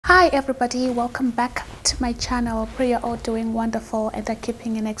Hi everybody, welcome back to my channel. Pray you're all doing wonderful and are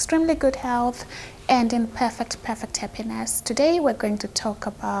keeping in extremely good health and in perfect happiness. Today we're going to talk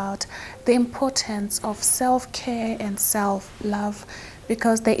about the importance of self-care and self-love,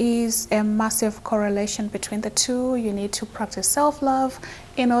 because there is a massive correlation between the two. You need to practice self-love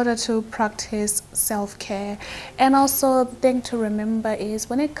in order to practice self-care. And also the thing to remember is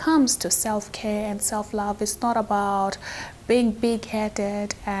when it comes to self-care and self-love, it's not about being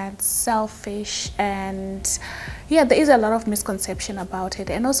big-headed and selfish, and yeah, there is a lot of misconception about it.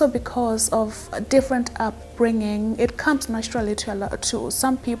 And also because of different upbringing, it comes naturally to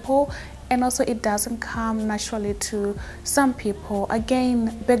some people, and also it doesn't come naturally to some people.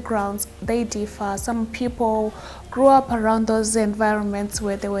 Again, backgrounds, they differ. Some people grew up around those environments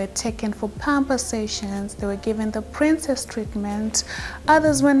where they were taken for pamper sessions, they were given the princess treatment,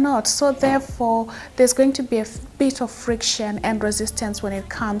 others were not. So therefore, there's going to be a bit of friction and resistance when it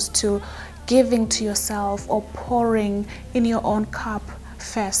comes to giving to yourself or pouring in your own cup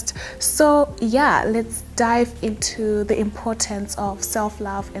first. So yeah, let's dive into the importance of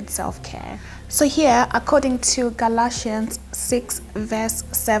self-love and self-care. So here, according to Galatians 6 verse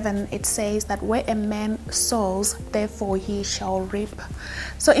 7, it says that where a man sows, therefore he shall reap.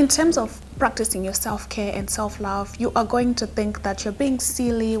 So in terms of practicing your self-care and self-love, you are going to think that you're being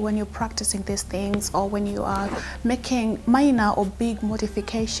silly when you're practicing these things, or when you are making minor or big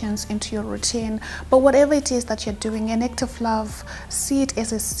modifications into your routine. But whatever it is that you're doing, an act of love, see it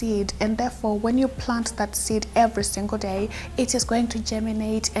as a seed, and therefore when you plant that seed every single day, it is going to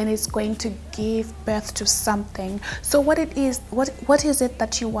germinate and it's going to give birth to something. So what is it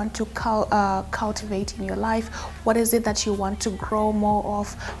that you want to cultivate in your life? What is it that you want to grow more of?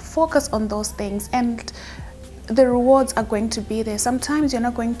 Focus on those things, and the rewards are going to be there. Sometimes you're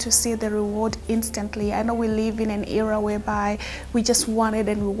not going to see the reward instantly. I know we live in an era whereby we just want it,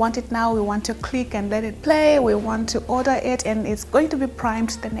 and we want it now. We want to click and let it play. We want to order it and it's going to be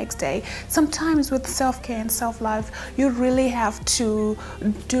primed the next day. Sometimes with self-care and self-love, you really have to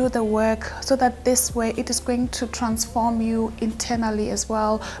do the work, so that this way it is going to transform you internally as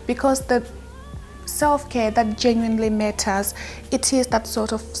well, because the self-care that genuinely matters, it is that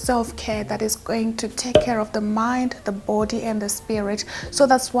sort of self-care that is going to take care of the mind, the body and the spirit. So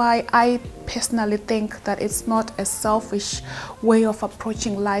that's why I personally think that it's not a selfish way of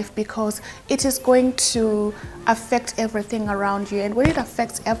approaching life, because it is going to affect everything around you, and when it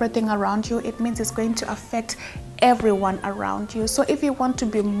affects everything around you, it means it's going to affect everyone around you. So if you want to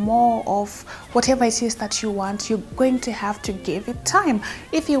be more of whatever it is that you want, you're going to have to give it time.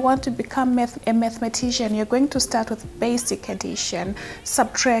 If you want to become a mathematician, you're going to start with basic addition,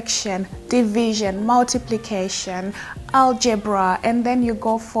 subtraction, division, multiplication, algebra, and then you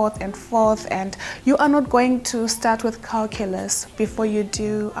go forth and forth, and you are not going to start with calculus before you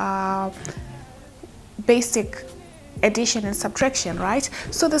do basic addition and subtraction, right?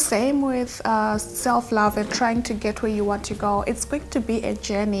 So the same with self-love and trying to get where you want to go. It's going to be a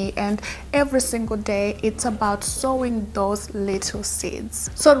journey, and every single day it's about sowing those little seeds.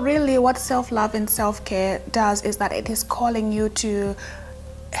 So really what self-love and self-care does is that it is calling you to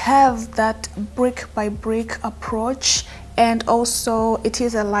have that brick by brick approach, and also it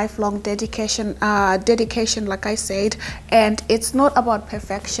is a lifelong dedication like I said, and it's not about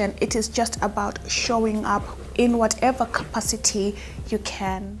perfection. It is just about showing up in whatever capacity you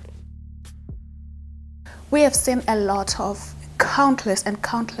can. We have seen a lot of countless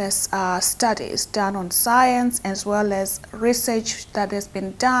studies done on science, as well as research that has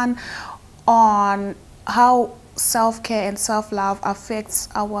been done on how self-care and self-love affects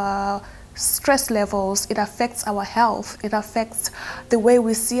our stress levels, it affects our health, it affects the way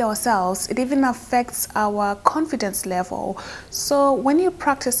we see ourselves, it even affects our confidence level. So when you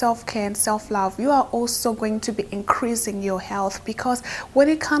practice self-care and self-love, you are also going to be increasing your health, because when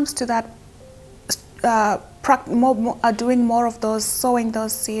it comes to that doing more of those, sowing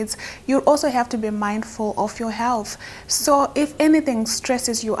those seeds, you also have to be mindful of your health. So if anything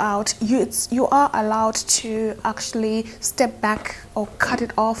stresses you out, you are allowed to actually step back or cut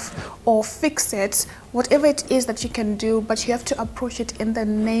it off or fix it, whatever it is that you can do, but you have to approach it in the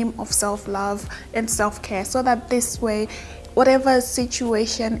name of self-love and self-care, so that this way whatever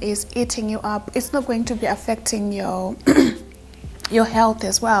situation is eating you up, it's not going to be affecting your your health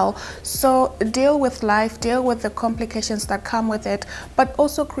as well. So deal with life, deal with the complications that come with it, but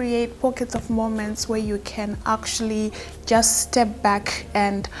also create pockets of moments where you can actually just step back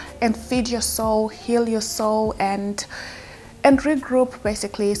and feed your soul, heal your soul, and regroup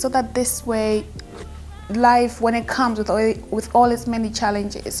basically, so that this way life, when it comes with all its many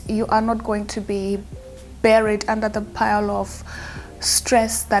challenges, you are not going to be buried under the pile of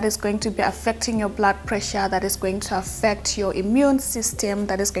stress that is going to be affecting your blood pressure, that is going to affect your immune system,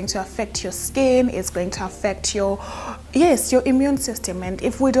 that is going to affect your skin, it's going to affect your immune system. And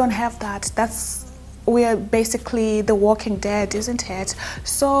if we don't have that, we're basically the walking dead, isn't it?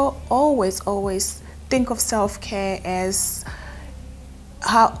 So always think of self-care as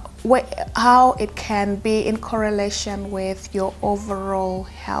how it can be in correlation with your overall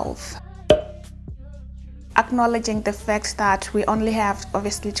health. Acknowledging the fact that we only have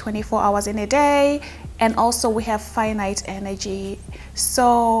obviously 24 hours in a day, and also we have finite energy,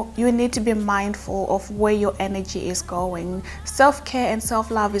 so you need to be mindful of where your energy is going. Self-care and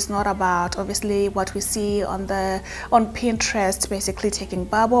self-love is not about obviously what we see on Pinterest, basically taking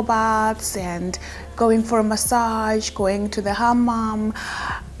bubble baths and going for a massage, going to the hammam,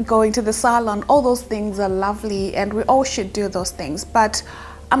 going to the salon. All those things are lovely and we all should do those things, but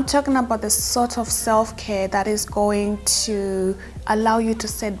I'm talking about the sort of self-care that is going to allow you to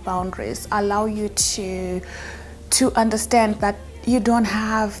set boundaries, allow you to understand that you don't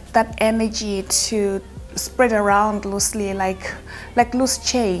have that energy to spread around loosely like loose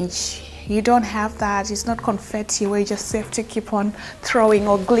change. You don't have that. It's not confetti where you just have to keep on throwing,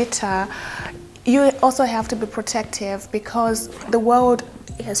 or glitter. You also have to be protective because the world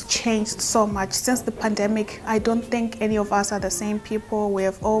has changed so much since the pandemic. I don't think any of us are the same people. We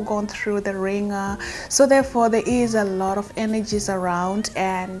have all gone through the ringer, so therefore there is a lot of energies around,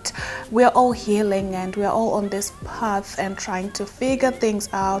 and we're all healing and we're all on this path and trying to figure things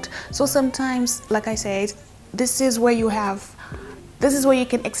out. So sometimes, like I said, this is where you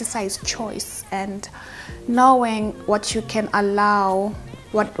can exercise choice and knowing what you can allow,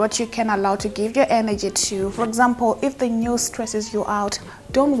 what you can allow to give your energy to. For example, if the news stresses you out,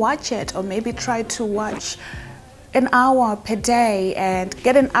 don't watch it, or maybe try to watch an hour per day and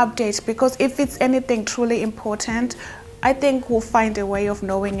get an update, because if it's anything truly important, I think we'll find a way of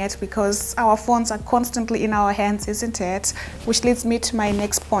knowing it, because our phones are constantly in our hands, isn't it? Which leads me to my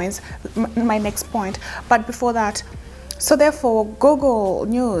next point. But before that, so therefore Google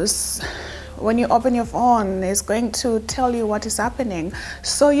News, when you open your phone, it's going to tell you what is happening.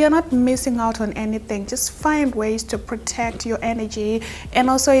 So you're not missing out on anything. Just find ways to protect your energy. And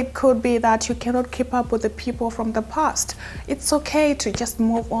also it could be that you cannot keep up with the people from the past. It's okay to just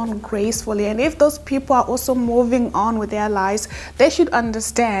move on gracefully. And if those people are also moving on with their lives, they should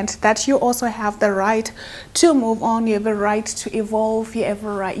understand that you also have the right to move on. You have a right to evolve. You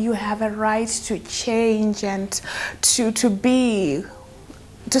have a right to change and to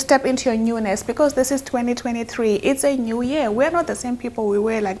step into your newness, because this is 2023. It's a new year. We're not the same people we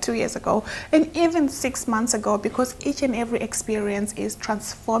were like 2 years ago and even 6 months ago, because each and every experience is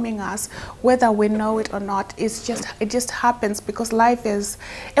transforming us, whether we know it or not. It just happens, because life is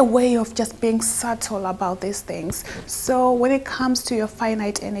a way of just being subtle about these things. So when it comes to your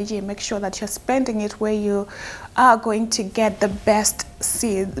finite energy, make sure that you're spending it where you are going to get the best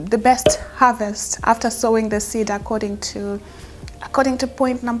seed, the best harvest after sowing the seed, according to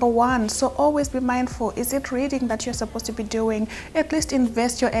point number 1. So always be mindful. Is it reading that you're supposed to be doing? At least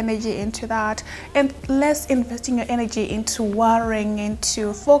invest your energy into that, and less investing your energy into worrying,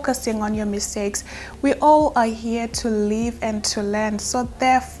 into focusing on your mistakes. We all are here to live and to learn. So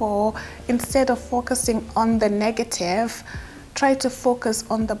therefore, instead of focusing on the negative, try to focus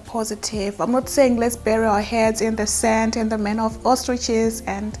on the positive. I'm not saying let's bury our heads in the sand and the manner of ostriches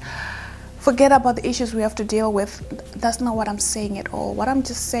and forget about the issues we have to deal with. That's not what I'm saying at all. What I'm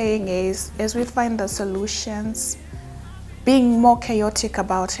just saying is, as we find the solutions, being more chaotic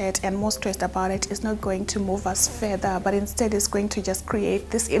about it and more stressed about it is not going to move us further, but instead it's going to just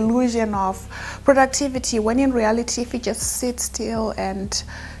create this illusion of productivity, when in reality, if you just sit still and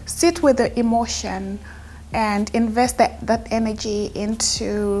sit with the emotion and invest that energy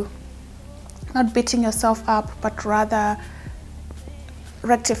into not beating yourself up, but rather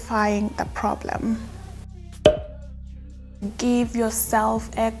rectifying the problem. Give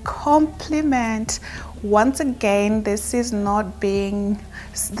yourself a compliment. Once again, this is not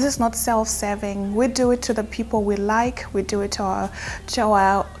self-serving. We do it to the people we like, we do it to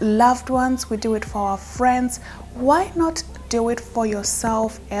our loved ones, we do it for our friends. Why not do it for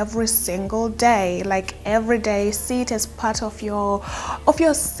yourself every single day? Like every day, see it as part of your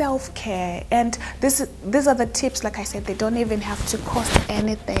self-care. And these are the tips. Like I said, they don't even have to cost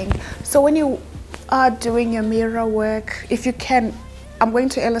anything. So when you are doing your mirror work, if you can, I'm going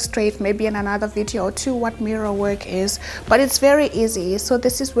to illustrate maybe in another video or two what mirror work is, but it's very easy. So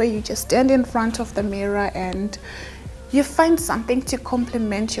this is where you just stand in front of the mirror and you find something to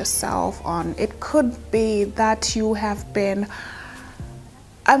compliment yourself on. It could be that you have been,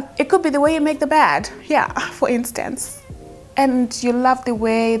 it could be the way you make the bed, yeah, for instance. and you love the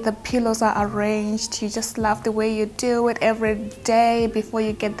way the pillows are arranged. You just love the way you do it every day before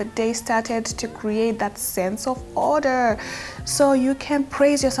you get the day started to create that sense of order. So you can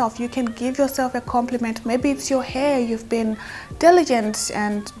praise yourself, you can give yourself a compliment. Maybe it's your hair. You've been diligent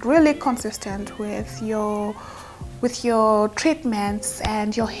and really consistent with your treatments,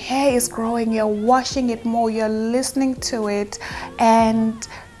 and your hair is growing. You're washing it more, you're listening to it, and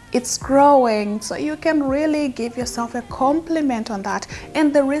it's growing. So you can really give yourself a compliment on that.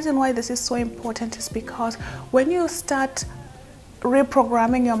 And the reason why this is so important is because when you start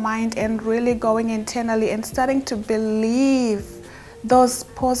reprogramming your mind and really going internally and starting to believe those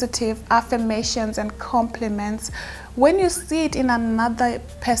positive affirmations and compliments, when you see it in another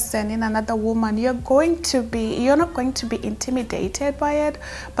person, in another woman, you're not going to be intimidated by it,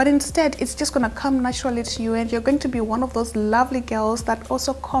 but instead it's just going to come naturally to you, and you're going to be one of those lovely girls that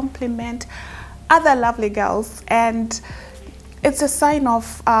also compliment other lovely girls. And it's a sign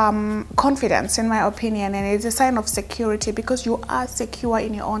of confidence, in my opinion, and it's a sign of security, because you are secure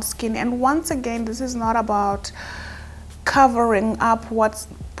in your own skin. And once again, this is not about covering up what's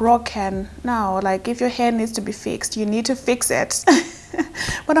broken. No, like if your hair needs to be fixed, you need to fix it.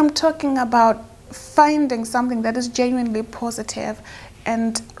 But I'm talking about finding something that is genuinely positive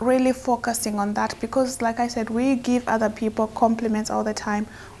and really focusing on that, because like I said, we give other people compliments all the time.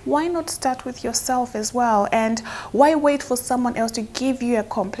 Why not start with yourself as well? And why wait for someone else to give you a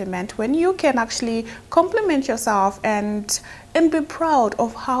compliment when you can actually compliment yourself and be proud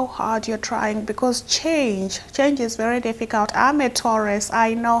of how hard you're trying? Because change is very difficult. I'm a Taurus.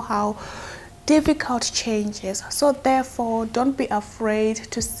 I know how difficult change is. So therefore, don't be afraid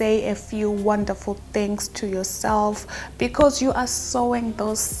to say a few wonderful things to yourself, because you are sowing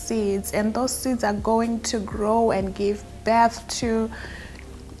those seeds, and those seeds are going to grow and give birth to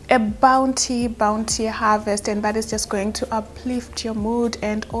a bounty harvest, and that is just going to uplift your mood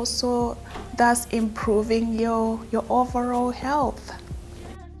and also thus improving your overall health.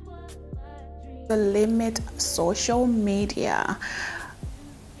 Limit social media.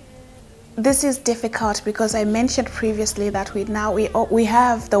 This is difficult because I mentioned previously that we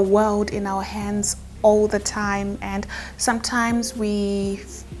have the world in our hands all the time, and sometimes we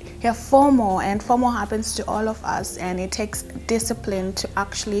have FOMO, and FOMO happens to all of us, and it takes discipline to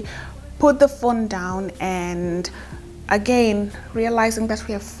actually put the phone down, and again realizing that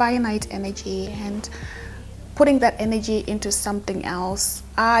we have finite energy and putting that energy into something else.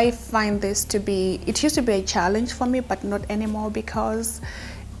 I find this to be, it used to be a challenge for me, but not anymore, because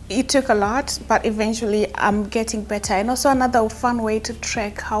it took a lot, but eventually I'm getting better. And also another fun way to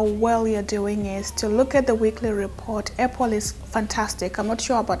track how well you're doing is to look at the weekly report. Apple is fantastic. I'm not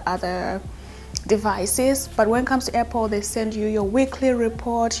sure about other devices, but when it comes to Apple, they send you your weekly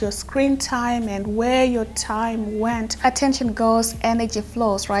report, your screen time, and where your time went. Attention goes, energy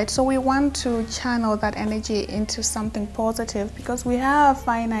flows, right? So we want to channel that energy into something positive, because we have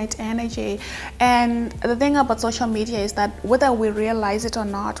finite energy. And the thing about social media is that whether we realize it or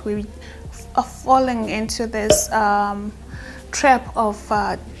not, we are falling into this trap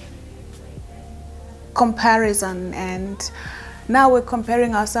of comparison, and now we're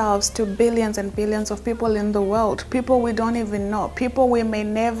comparing ourselves to billions and billions of people in the world, people we don't even know, people we may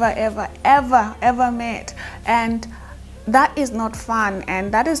never ever meet. And that is not fun,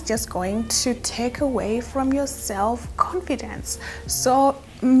 and that is just going to take away from your self-confidence. So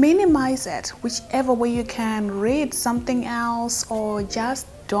minimize it whichever way you can. Read something else, or just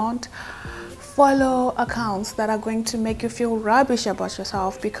don't follow accounts that are going to make you feel rubbish about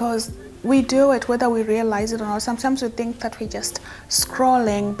yourself, because we do it whether we realize it or not. Sometimes we think that we're just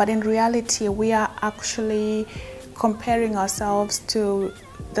scrolling, but in reality we are actually comparing ourselves to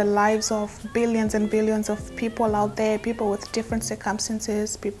the lives of billions and billions of people out there, people with different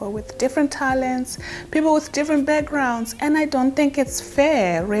circumstances, people with different talents, people with different backgrounds. And I don't think it's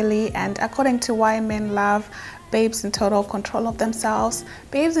fair, really. And according to Why Men Love Babes in Total Control of Themselves,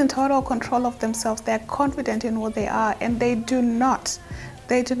 babes in total control of themselves, they're confident in what they are, and they do not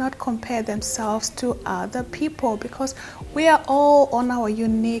compare themselves to other people, because we are all on our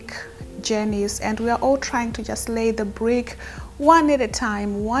unique journeys, and we are all trying to just lay the brick one at a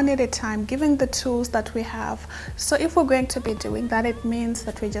time, giving the tools that we have. So if we're going to be doing that, it means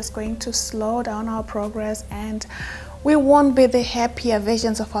that we're just going to slow down our progress, and we won't be the happier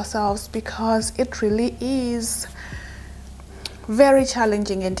versions of ourselves, because it really is very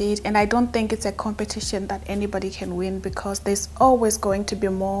challenging indeed. And I don't think it's a competition that anybody can win, because there's always going to be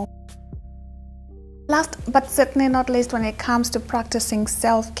more. Last but certainly not least, when it comes to practicing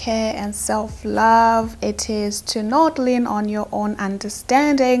self-care and self-love, it is to not lean on your own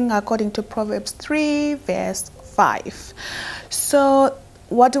understanding. According to Proverbs 3 verse 5. So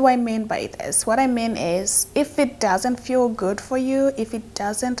what do I mean by this? What I mean is, if it doesn't feel good for you, if it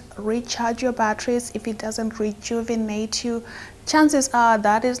doesn't recharge your batteries, if it doesn't rejuvenate you, chances are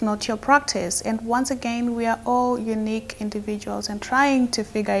that is not your practice. And once again, we are all unique individuals and trying to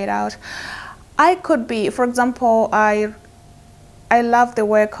figure it out. I could be, for example, I love the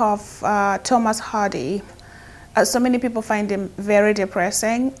work of Thomas Hardy. So many people find him very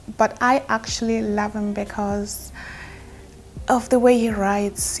depressing, but I actually love him because of the way he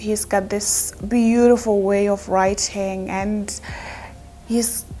writes. He's got this beautiful way of writing, and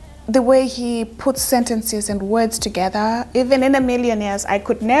the way he puts sentences and words together. Even in a million years, I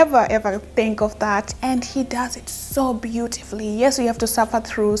could never ever think of that, and he does it so beautifully. Yes, you have to suffer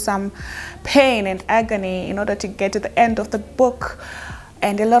through some pain and agony in order to get to the end of the book,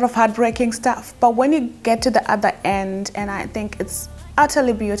 and a lot of heartbreaking stuff. But when you get to the other end, and I think it's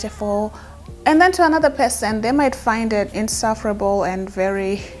utterly beautiful. And then to another person, they might find it insufferable and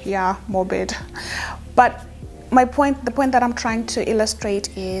very, morbid. But the point that I'm trying to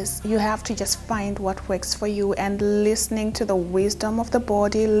illustrate is, you have to just find what works for you, and listening to the wisdom of the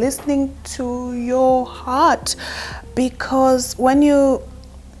body, listening to your heart. Because when you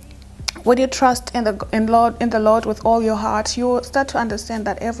trust in the Lord with all your heart, you start to understand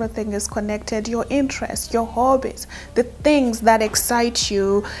that everything is connected. Your interests, your hobbies, the things that excite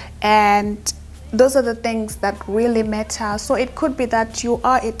you, and those are the things that really matter. So it could be that you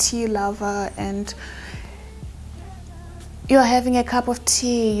are a tea lover and you're having a cup of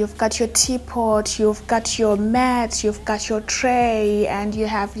tea, you've got your teapot, you've got your mat, you've got your tray, and you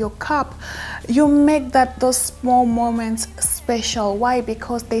have your cup. You make those small moments special. Why?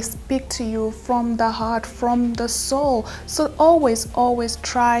 Because they speak to you from the heart, from the soul. So always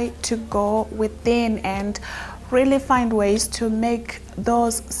try to go within and really find ways to make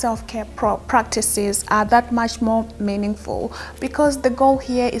those self-care practices that much more meaningful, because the goal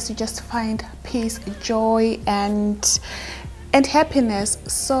here is to just find peace, joy, and happiness.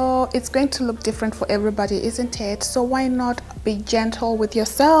 So it's going to look different for everybody, isn't it? So why not be gentle with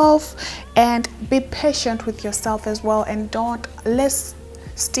yourself and be patient with yourself as well, and don't less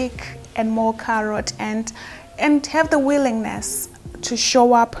stick and more carrot, and have the willingness to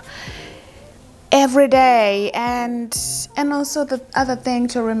show up every day. And also the other thing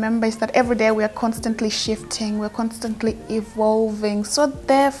to remember is that every day we are constantly shifting, we're constantly evolving. So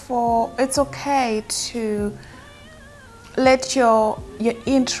therefore it's okay to let your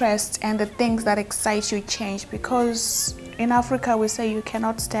interests and the things that excite you change, because in Africa we say you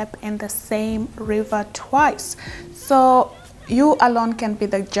cannot step in the same river twice. So you alone can be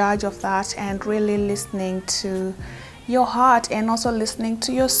the judge of that, and really listening to your heart and also listening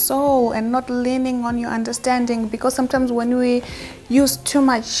to your soul, and not leaning on your understanding, because sometimes when we use too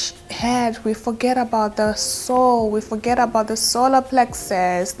much head, we forget about the soul, we forget about the solar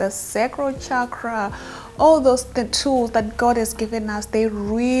plexus, the sacral chakra. All those the tools that God has given us, they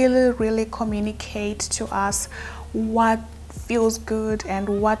really communicate to us what feels good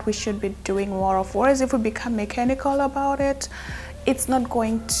and what we should be doing more of. Whereas if we become mechanical about it, it's not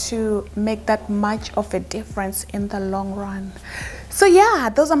going to make that much of a difference in the long run. So yeah,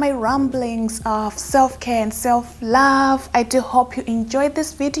 those are my ramblings of self-care and self-love. I do hope you enjoyed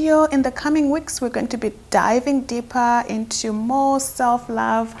this video. In the coming weeks, we're going to be diving deeper into more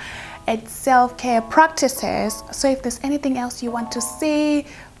self-love and self-care practices. So if there's anything else you want to see,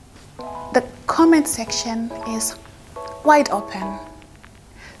 the comment section is wide open.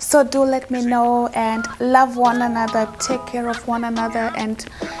 So do let me know, and love one another, take care of one another, and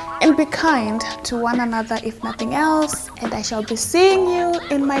be kind to one another if nothing else. And I shall be seeing you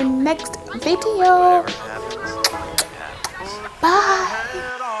in my next video. Bye.